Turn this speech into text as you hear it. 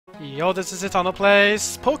Yo, this is Hitano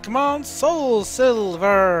Plays Pokémon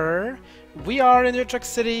SoulSilver. We are in Ecruteak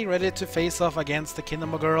City, ready to face off against the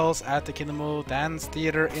Kimono Girls at the Kimono Dance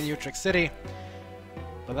Theatre in Ecruteak City.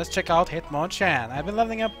 But let's check out Hitmonchan. I've been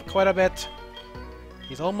leveling up quite a bit.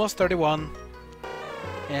 He's almost 31.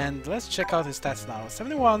 And let's check out his stats now.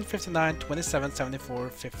 71, 59, 27, 74,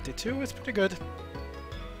 52. It's pretty good.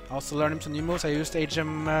 I also learned him some new moves. I used the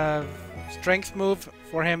HM Strength move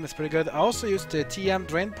for him. It's pretty good. I also used the TM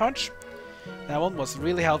Drain Punch. That one was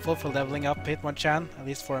really helpful for leveling up Hitmonchan, at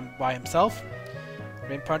least for him by himself.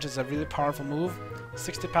 Drain Punch is a really powerful move.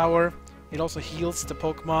 60 power. It also heals the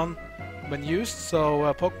Pokemon when used.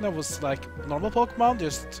 So Pokemon was like normal Pokemon.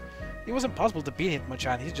 It was impossible to beat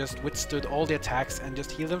Hitmonchan. He just withstood all the attacks and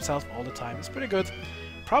just healed himself all the time. It's pretty good.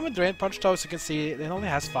 Problem with Drain Punch though, as you can see, it only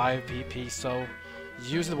has 5 PP, so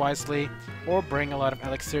use it wisely, or bring a lot of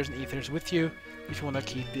elixirs and ethers with you if you want to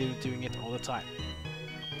keep doing it all the time.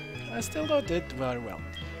 I still though did very well.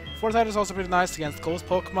 Foresight is also pretty nice against Ghost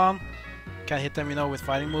Pokemon. Can hit them, with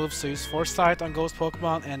fighting moves, so use Foresight on Ghost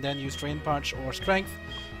Pokemon and then use Drain Punch or Strength,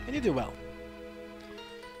 and you do well.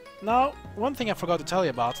 Now, one thing I forgot to tell you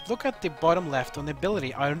about, look at the bottom left on the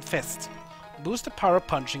ability Iron Fist. Boost the power of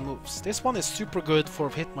punching moves. This one is super good for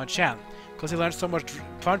Hitmonchan, because he learns so much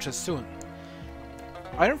punches soon.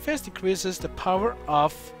 Iron Fist increases the power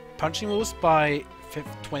of punching moves by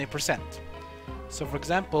 20%. So for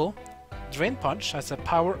example, Drain Punch has a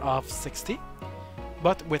power of 60,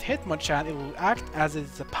 but with Hitmonchan it will act as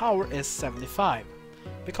if the power is 75,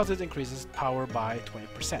 because it increases power by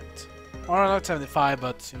 20%. Or not 75,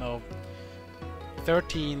 but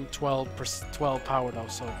 13, 12 power though,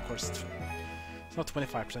 so of course it's not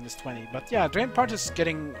 25%, it's 20. But yeah, Drain Punch is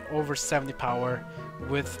getting over 70 power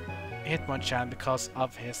with Hitmonchan because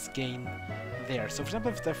of his gain there. So for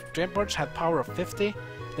example, if the Drain Punch had power of 50,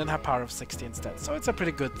 then have power of 60 instead. So it's a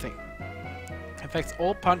pretty good thing. It affects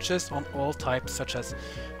all punches on all types, such as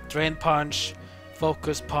Drain Punch,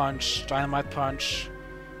 Focus Punch, Dynamite Punch,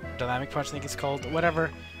 Dynamic Punch I think it's called, whatever.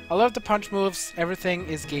 I love the punch moves. Everything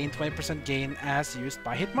is gained 20% gain as used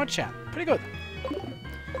by Hitmonchan. Pretty good.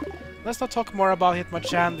 Let's not talk more about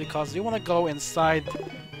Hitmonchan because we want to go inside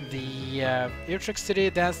the Ecruteak City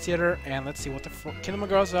Dance Theatre and let's see what the Kimono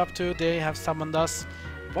Girls are up to. They have summoned us.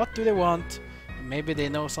 What do they want? Maybe they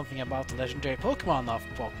know something about the legendary Pokemon of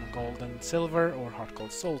Pokemon Gold and Silver, or Heart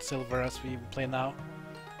Gold Soul Silver as we play now.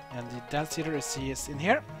 And the Dance Theatre is in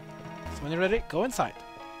here. So when you're ready, go inside.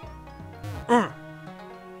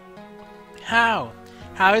 How?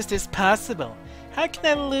 How is this possible? How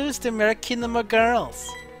can I lose to mere Kimono Girls?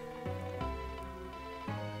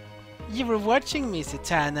 You were watching me,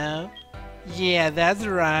 Sitano. Yeah, that's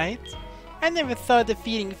right. I never thought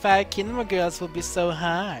defeating 5 Kimono Girls would be so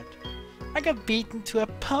hard. I got beaten to a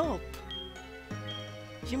pulp.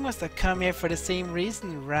 You must have come here for the same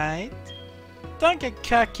reason, right? Don't get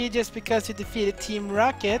cocky just because you defeated Team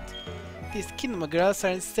Rocket. These Kimono Girls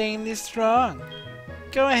are insanely strong.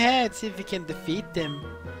 Go ahead, see if you can defeat them.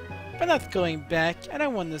 But not going back. I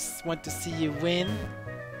don't want to see you win.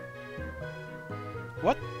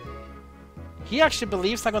 What? He actually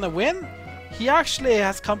believes I'm gonna win? He actually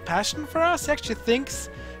has compassion for us? He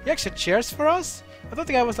actually cheers for us? I thought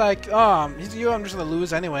the guy was like, I'm just gonna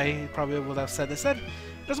lose anyway. He probably would have said this. He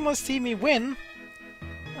doesn't want to see me win.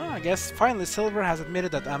 Oh, I guess finally Silver has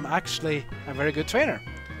admitted that I'm actually a very good trainer.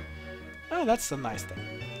 Oh, that's a nice thing.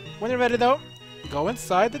 When you're ready though, go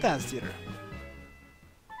inside the Dance Theatre.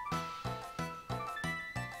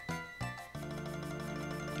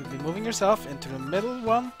 You'll be moving yourself into the middle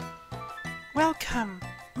one. Welcome!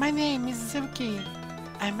 My name is Zuki.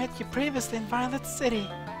 I met you previously in Violet City.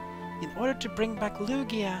 In order to bring back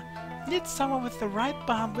Lugia, you need someone with the right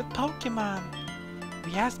bond with Pokemon.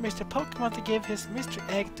 We asked Mr. Pokemon to give his mystery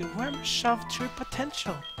egg to whoever shoved true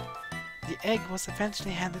potential. The egg was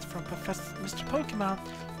eventually handed from Mr. Pokemon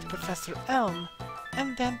to Professor Elm,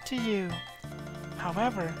 and then to you.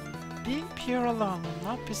 However, being pure alone will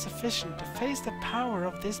not be sufficient to face the power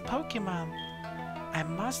of this Pokemon. I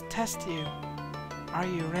must test you. Are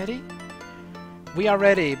you ready? We are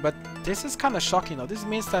ready, but this is kind of shocking though. This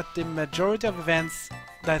means that the majority of events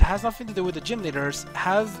that has nothing to do with the gym leaders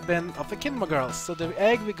has been of the Kimono Girls. So the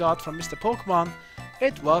egg we got from Mr. Pokemon,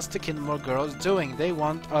 it was the Kimono Girls doing. They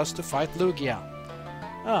want us to fight Lugia.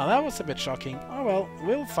 Oh, that was a bit shocking. Oh well,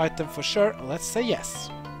 we'll fight them for sure. Let's say yes.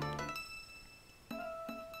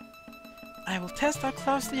 I will test how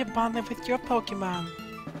closely you bonded with your Pokemon.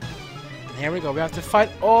 And here we go. We have to fight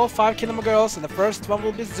all 5 Kimono Girls, and the first one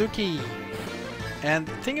will be Zuki. And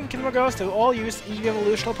thinking of Kimono Girls, they will all use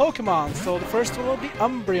Eevee-evolutional Pokemon. So the first one will be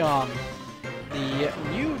Umbreon. the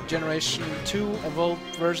new Generation 2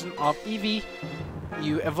 evolved version of Eevee.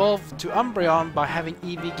 You evolve to Umbreon by having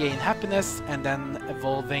Eevee gain happiness and then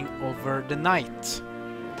evolving over the night.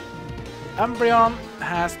 Umbreon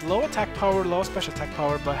has low attack power, low special attack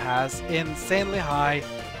power, but has insanely high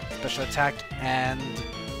special attack and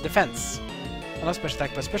defense. Well, not special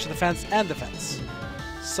attack, but special defense and defense.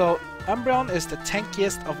 So Umbreon is the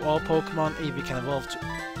tankiest of all Pokemon Eevee can evolve to.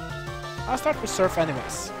 I'll start with Surf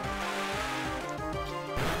anyways.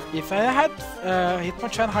 If I had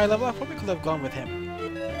Hitmonchan high level, I probably could have gone with him.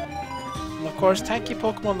 And of course, tanky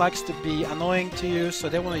Pokemon likes to be annoying to use, so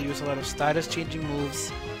they want to use a lot of status changing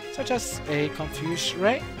moves, such as a Confuse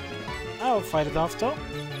Ray. I'll fight it off though.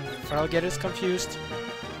 Feraligatr is confused,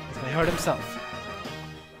 so he hurt himself.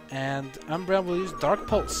 And Umbreon will use Dark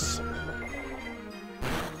Pulse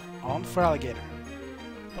on Feraligatr.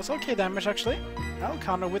 That's okay damage actually. I'll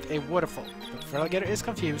counter with a Waterfall, but Feraligatr is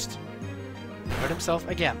confused. Hurt himself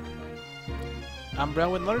again.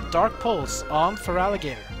 Umbreon with another Dark Pulse on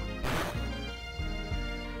Feraligatr.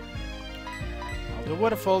 I'll do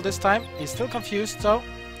Waterfall this time. He's still confused though.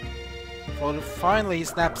 Finally he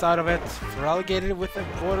snaps out of it. Feraligatr with a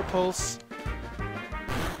Water Pulse.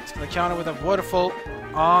 He's gonna counter with a Waterfall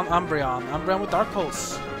on Umbreon. Umbreon with Dark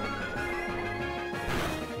Pulse.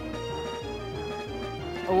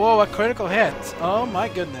 Whoa, a critical hit. Oh my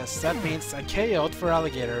goodness. That means a KO'd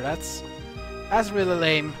Feraligatr. That's really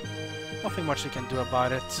lame. Nothing much you can do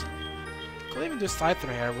about it. Could even do Scyther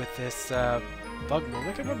here with this bug move.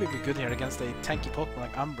 It could probably be good here against a tanky Pokemon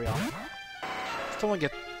like Umbreon. Still won't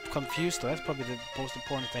get confused though. That's probably the most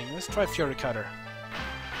important thing. Let's try Fury Cutter.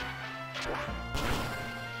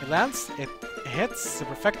 It lands, it hits,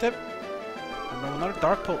 super effective. And then another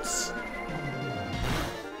Dark Pulse.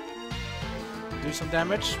 Do some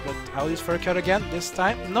damage, but I'll use Fury Cutter again this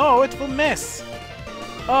time. No, it will miss!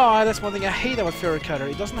 Oh, that's one thing I hate about Fury Cutter.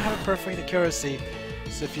 It doesn't have a perfect accuracy.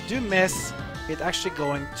 So if you do miss, it's actually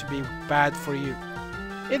going to be bad for you.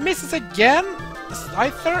 It misses again?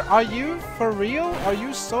 Scyther, are you for real? Are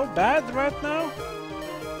you so bad right now?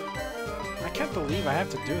 I can't believe I have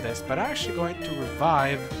to do this, but I'm actually going to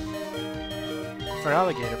revive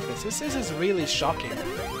Feraligatr for this. This is really shocking.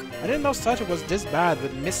 I didn't know Scyther was this bad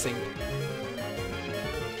with missing.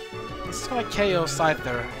 This is gonna KO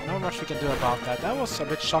Scyther. Not much we can do about that. That was a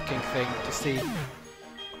bit shocking thing to see.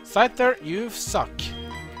 Scyther, you suck.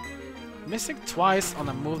 Missing twice on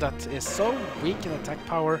a move that is so weak in attack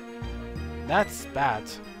power. That's bad.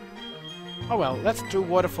 Oh well, let's do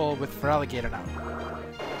Waterfall with Feraligatr now.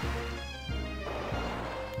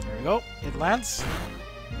 There we go. It lands.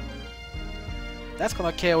 That's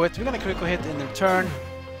gonna KO it. We're gonna critical hit in return.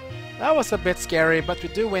 That was a bit scary, but we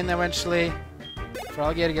do win eventually.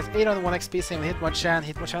 Feraligatr gets 801 XP, same with Hitmonchan.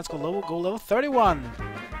 Hitmonchan's go level 31.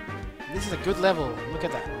 This is a good level. Look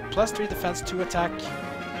at that. Plus 3 defense, 2 attack.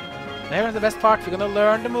 Now here's the best part. We're gonna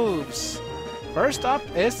learn the moves. First up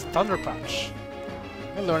is Thunder Punch.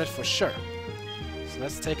 We'll learn it for sure. So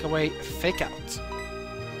let's take away Fake Out.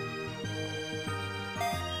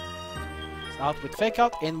 So out with Fake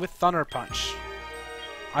Out, in with Thunder Punch.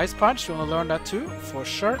 Ice Punch, you wanna learn that too, for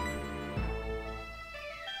sure.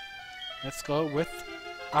 Let's go with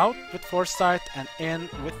out with Foresight and in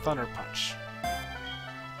with Thunder Punch.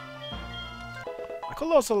 I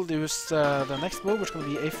could also use the next move, which is going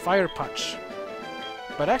to be a Fire Punch.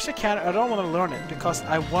 But actually I don't want to learn it, because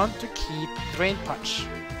I want to keep Drain Punch.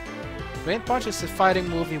 Drain Punch is a fighting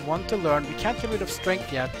move we want to learn. We can't get rid of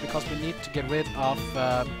Strength yet, because we need to get rid of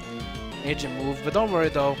Agent move. But don't worry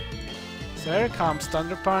though. So here comes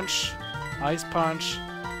Thunder Punch, Ice Punch,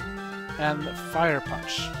 and Fire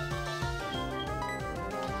Punch.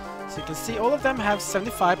 So you can see all of them have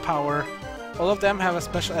 75 power, all of them have a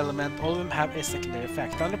special element, all of them have a secondary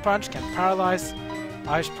effect. Thunder Punch can paralyze,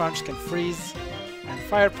 Ice Punch can freeze, and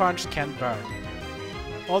Fire Punch can burn.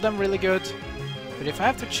 All of them really good, but if I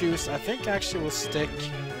have to choose, I think I actually will stick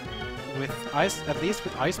with Ice, at least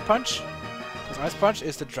with Ice Punch, because Ice Punch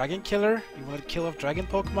is the Dragon Killer. You want to kill off Dragon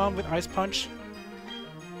Pokemon with Ice Punch.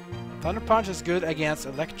 Thunder Punch is good against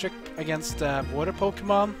Water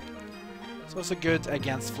Pokemon. It's also good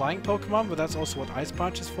against flying Pokemon, but that's also what Ice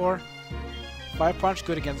Punch is for. Fire Punch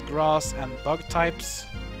good against grass and bug types.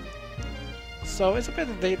 So it's a bit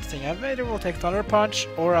of a date thing. I either will take Thunder Punch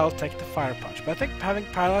or I'll take the Fire Punch. But I think having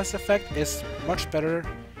Paralyze effect is much better,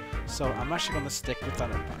 so I'm actually going to stick with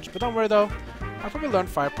Thunder Punch. But don't worry though, I'll probably learn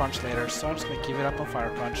Fire Punch later, so I'm just going to give it up on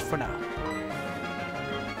Fire Punch for now.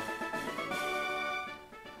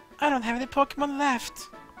 I don't have any Pokemon left!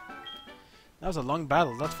 That was a long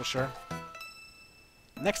battle, that's for sure.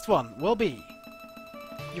 Next one will be...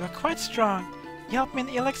 You are quite strong. You helped me in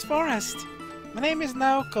Ilex Forest. My name is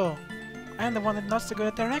Naoko. I am the one that knows the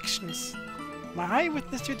good directions. My eye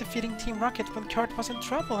witnessed you defeating Team Rocket when Kurt was in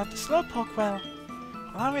trouble at the Slowpoke Well.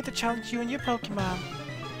 Allow me to challenge you and your Pokémon.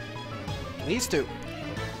 Please do.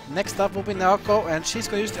 Next up will be Naoko, and she's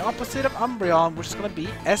going to use the opposite of Umbreon, which is going to be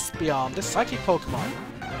Espeon, the Psychic Pokémon.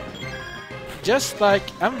 Just like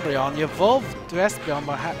Umbreon, you evolved to Espeon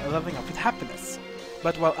by leveling up with Happiness.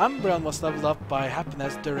 But while Umbreon was leveled up by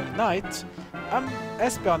Happiness during night,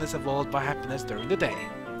 Espeon is evolved by Happiness during the day.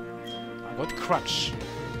 I'll go with Crunch.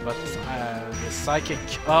 But the Psychic...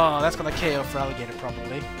 Oh, that's gonna KO for Alligator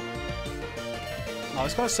probably. No,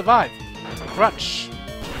 it's gonna survive. Crunch.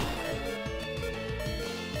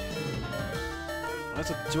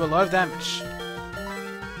 Let's do a lot of damage.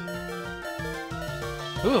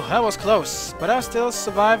 Ooh, that was close. But I'll still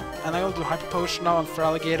survive, and I will do Hyper Potion now on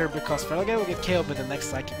Feraligatr, because Feraligatr will get KO'd with the next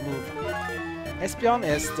Psychic move. Espeon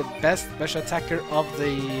is the best special attacker of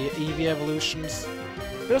the Eevee evolutions.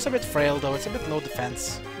 But it's a bit frail though, it's a bit low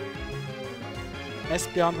defense.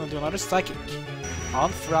 Espeon will do another Psychic on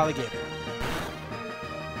Feraligatr.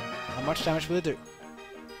 How much damage will it do?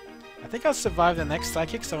 I think I'll survive the next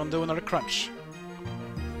Psychic, so I'll do another Crunch.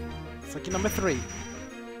 Psychic number 3.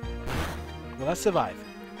 Will I survive?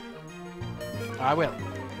 I will.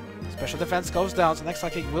 Special defense goes down, so next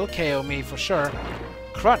Psychic will KO me for sure.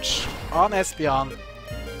 Crunch on Espeon.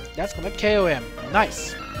 That's gonna KO him.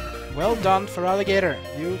 Nice. Well done, Feraligatr.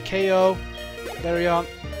 You KO Flareon,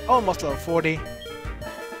 almost level 40. You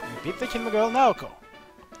beat the Kimono Girl Naoko.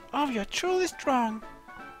 Oh, you're truly strong.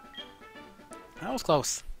 That was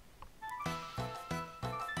close.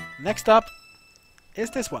 Next up is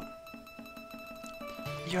this one.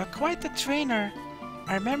 You're quite the trainer.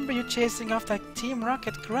 I remember you chasing off that Team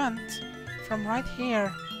Rocket grunt from right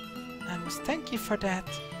here. I must thank you for that.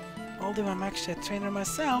 Although I'm actually a trainer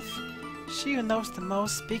myself, she who knows the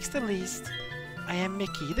most speaks the least. I am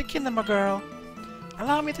Miki, the Kimono Girl.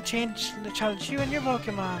 Allow me to challenge you and your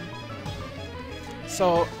Pokémon.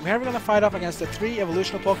 So, here we're gonna fight off against the 3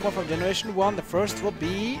 evolutional Pokémon from Generation 1. The first will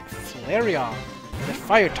be Flareon, the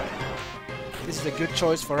Fire type. This is a good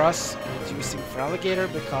choice for us using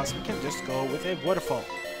Feraligatr because we can just go with a Waterfall.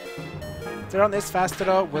 Flareon is faster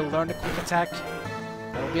though, we'll learn the Quick Attack.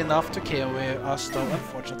 That will be enough to KO us though,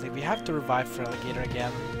 unfortunately. We have to revive Feraligatr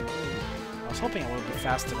again. I was hoping it would be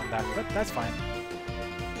faster than that, but that's fine.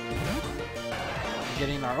 We're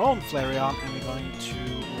getting our own Flareon and we're going to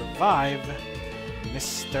revive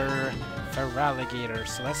Mr. Feraligatr.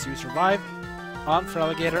 So let's use Revive on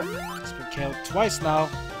Feraligatr. It's been KO'd twice now.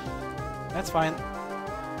 That's fine.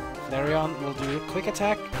 Flareon will do a Quick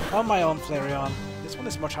Attack on my own Flareon. This one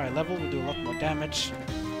is much higher level, will do a lot more damage.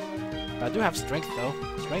 But I do have Strength though.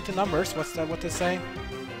 Strength in numbers, what's that what they say?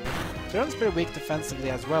 Flareon's pretty weak defensively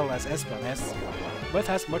as well as Espen is, but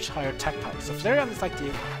has much higher attack power. So Flareon is like the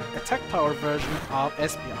attack power version of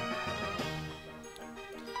Espeon.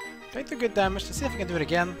 Going to good damage to see if I can do it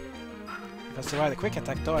again. If I survive the Quick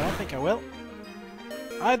Attack though, I don't think I will.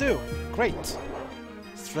 I do! Great!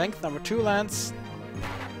 Strength number 2 lands.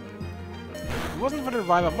 If it wasn't for the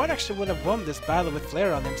revive, I might actually would have won this battle with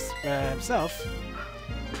Flareon himself.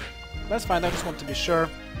 That's fine, I just want to be sure.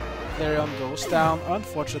 Flareon goes down,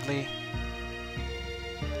 unfortunately.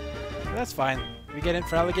 But that's fine. We get in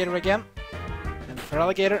Feraligatr again. And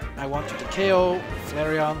Feraligatr, I want you to KO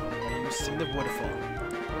Flareon by using the Waterfall.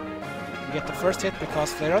 You get the first hit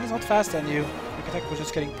because Flareon is not faster than you. Quick Attack was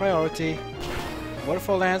just getting priority.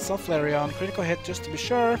 Waterfall lands on Flareon, critical hit just to be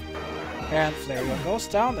sure. And Flareon goes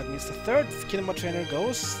down, that means the 3rd Kimono trainer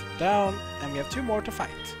goes down, and we have 2 more to fight.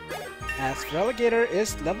 As Feraligatr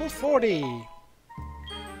is level 40.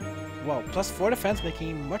 Wow, plus 4 defense, making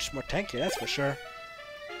him much more tanky, that's for sure.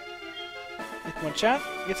 Hitmonchan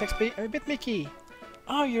gets XP, and we beat Miki.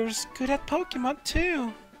 Oh, you're as good at Pokemon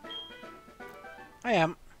too. I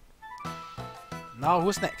am. Now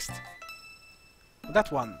who's next?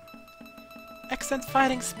 That one. Excellent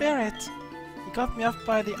fighting spirit! You got me off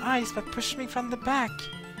by the eyes but pushed me from the back.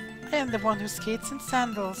 I am the one who skates in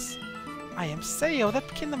sandals. I am Sayo, the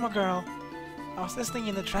Kimono Girl. I was listening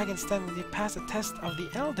in the Dragon's Den when you passed the test of the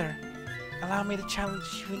Elder. Allow me to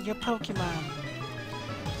challenge you in your Pokemon.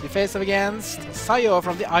 You face up against Sayo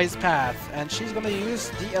from the Ice Path, and she's gonna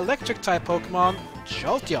use the Electric type Pokemon,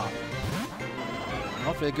 Jolteon.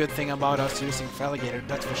 Not really good thing about us using Feraligatr,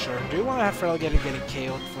 that's for sure. Do you want to have Feraligatr getting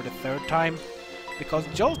KO'd for the 3rd time? Because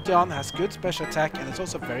Jolteon has good special attack and it's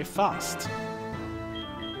also very fast.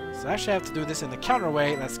 So I actually have to do this in the counter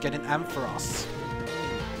way. Let's get in Ampharos.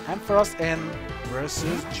 Ampharos in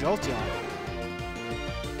versus Jolteon.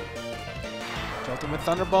 Jolteon with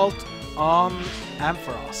Thunderbolt on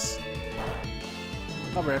Ampharos.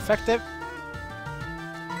 Not very effective.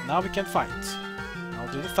 Now we can fight.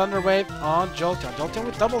 I'll do the Thunder Wave on Jolteon. Jolteon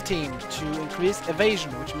with double team to increase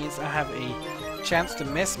evasion, which means I have a chance to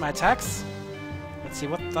miss my attacks. Let's see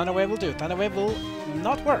what Thunder Wave will do. Thunder Wave will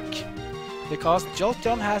not work because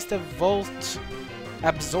Jolteon has the Volt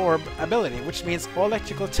Absorb ability, which means all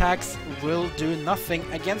electrical attacks will do nothing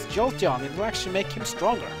against Jolteon. It will actually make him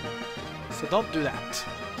stronger. So don't do that.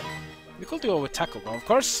 We could do it with Tackle though, of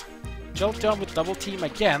course. Jolteon with double team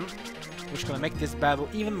again, which is going to make this battle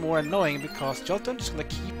even more annoying because Jolteon is going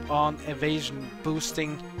to keep on evasion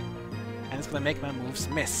boosting and it's going to make my moves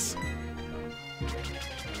miss.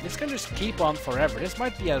 This can just keep on forever. This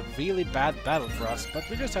might be a really bad battle for us, but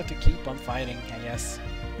we just have to keep on fighting, I guess.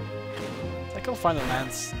 Tackle Final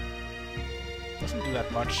Lance doesn't do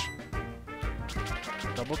that much.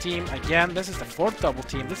 Double team again. This is the 4th double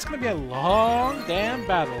team. This is going to be a long damn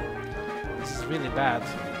battle. This is really bad.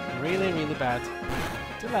 Really, really bad.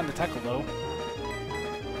 Still land the tackle though.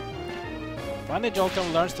 Finally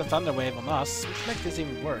Jolteon learns the Thunder Wave on us, which makes this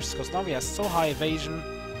even worse, because now we have so high evasion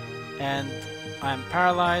and I'm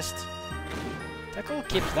paralyzed. Tackle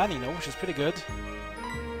keeps landing though, which is pretty good.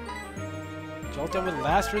 Jolteon with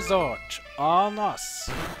Last Resort on us.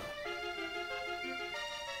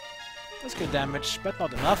 That's good damage, but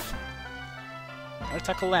not enough. Our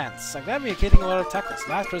tackle lands. I'm glad we're getting a lot of tackles.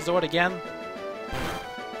 Last Resort again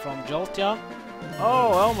from Jolteon.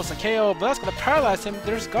 Oh, almost a KO, but that's gonna paralyze him.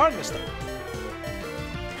 There's Guard Wisdom.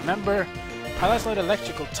 Remember, Paralyze is not an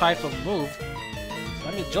electrical type of move. So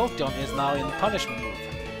that means Jolteon is now in the punishment move.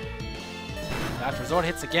 Last Resort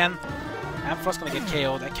hits again. Amphro's gonna get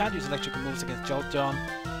KO'd. I can't use electrical moves against Jolteon,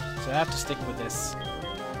 so I have to stick with this.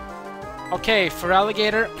 Okay, for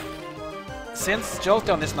Alligator, since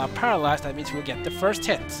Jolteon is now paralyzed, that means we'll get the first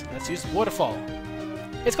hit. Let's use Waterfall.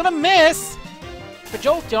 It's gonna miss! But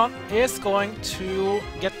Jolteon is going to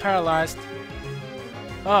get paralyzed.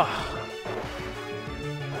 Oh.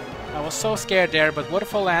 I was so scared there, but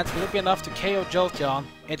Waterfall lands. Will it be enough to KO Jolteon?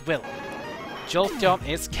 It will. Jolteon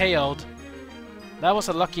is KO'd. That was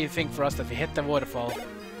a lucky thing for us that we hit the Waterfall.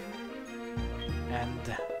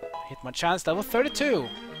 And Hitmonchan level 32.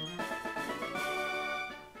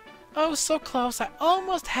 Oh, so close. I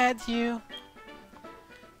almost had you.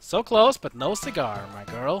 So close, but no cigar, my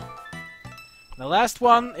girl. The last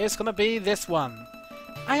one is gonna be this one.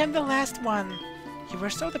 I am the last one. You were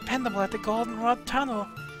so dependable at the Goldenrod Tunnel.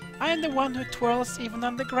 I am the one who twirls even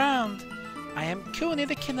underground. I am Kuni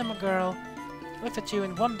the Kimono Girl. I looked at you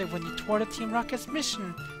in wonder when you thwarted Team Rocket's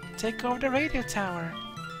mission to take over the radio tower.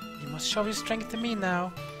 You must show your strength to me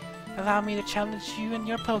now. Allow me to challenge you and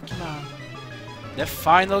your Pokémon. The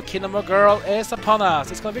final Kimono Girl is upon us.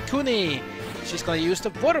 It's gonna be Kuni. She's gonna use the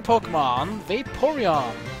water Pokémon,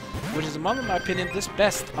 Vaporeon, which is, in my opinion, the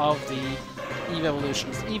best of the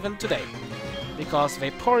Eevee-lutions even today. Because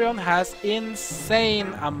Vaporeon has insane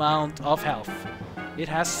amount of health. It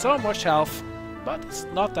has so much health, but it's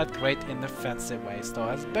not that great in defensive ways though,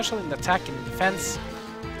 especially in attack and defense.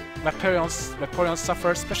 Vaporeon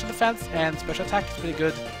suffers special defense and special attack is pretty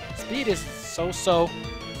good. Speed is so-so.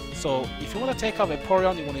 So if you want to take out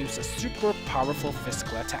Vaporeon, you want to use a super powerful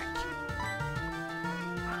physical attack.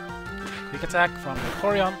 Quick attack from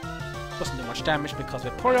Vaporeon. Doesn't do much damage because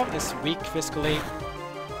Vaporeon is weak physically.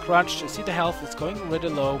 Crunch, you see the health is going really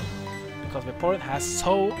low because Vaporeon has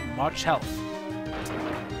so much health.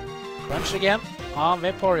 Crunch again on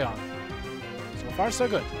Vaporeon. So far so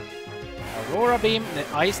good. Aurora Beam, the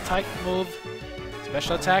ice type move.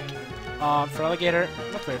 Special attack on for Alligator,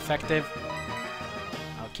 not very effective.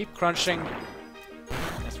 I'll keep crunching.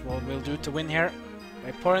 That's what we'll do to win here.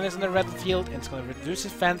 Vaporeon is in the red field and it's going to reduce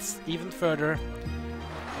his defense even further.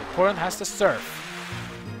 Vaporeon has to surf.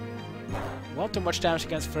 Won't do much damage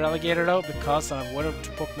against Feraligatr though, because I'm a water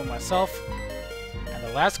Pokemon myself. And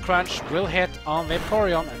the last crunch will hit on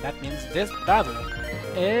Vaporeon, and that means this battle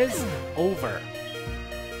is over.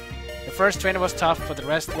 The first trainer was tough, but the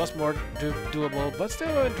rest was more doable, but still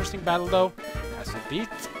an interesting battle though, as we beat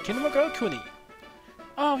Kimono Girl Kuni.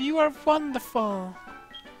 Oh, you are wonderful!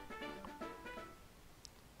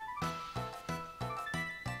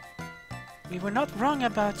 We were not wrong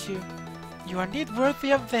about you. You are indeed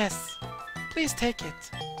worthy of this. Please take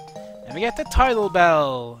it. And we get the Tidal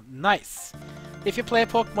Bell. Nice. If you play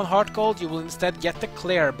Pokemon Heart Gold, you will instead get the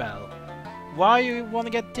Clear Bell. Why you want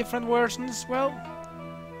to get different versions? Well,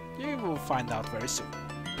 you will find out very soon.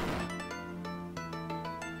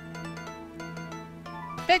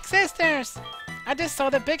 Big sisters! I just saw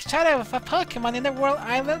the big shadow of a Pokemon in the World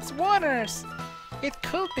Islands waters. It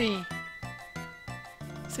could be.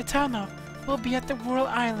 Citano will be at the World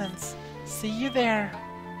Islands. See you there.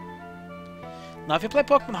 Now if you play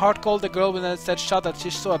Pokemon Heart Gold, the girl will instead shot that she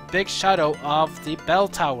saw a big shadow of the bell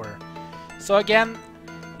tower. So again,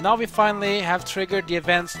 now we finally have triggered the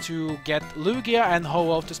events to get Lugia and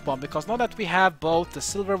Ho-Oh to spawn, because now that we have both the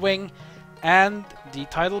Silver Wing and the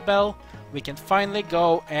Tidal Bell, we can finally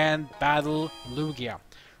go and battle Lugia.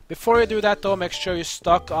 Before you do that though, make sure you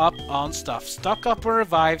stock up on stuff. Stock up on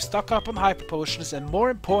Revive, stock up on Hyper Potions, and more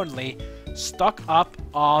importantly, stock up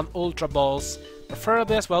on Ultra Balls.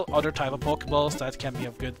 Preferably as well other type of Pokeballs that can be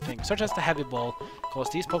of good things, such as the Heavy Ball, because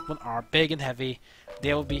these Pokemon are big and heavy.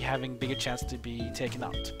 They will be having bigger chance to be taken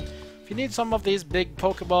out. If you need some of these big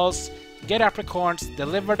Pokeballs, get Apricorns,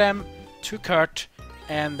 deliver them to Kurt,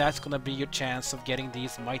 and that's gonna be your chance of getting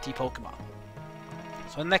these mighty Pokemon.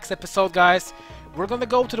 So next episode, guys, we're gonna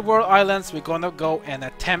go to the World Islands. We're gonna go and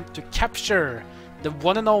attempt to capture the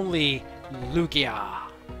one and only Lugia.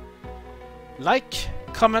 Like,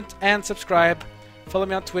 comment, and subscribe. Follow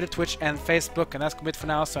me on Twitter, Twitch, and Facebook, and that's gonna be it for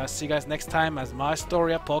now. So I'll see you guys next time as my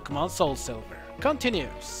story of Pokemon SoulSilver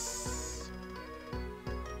continues.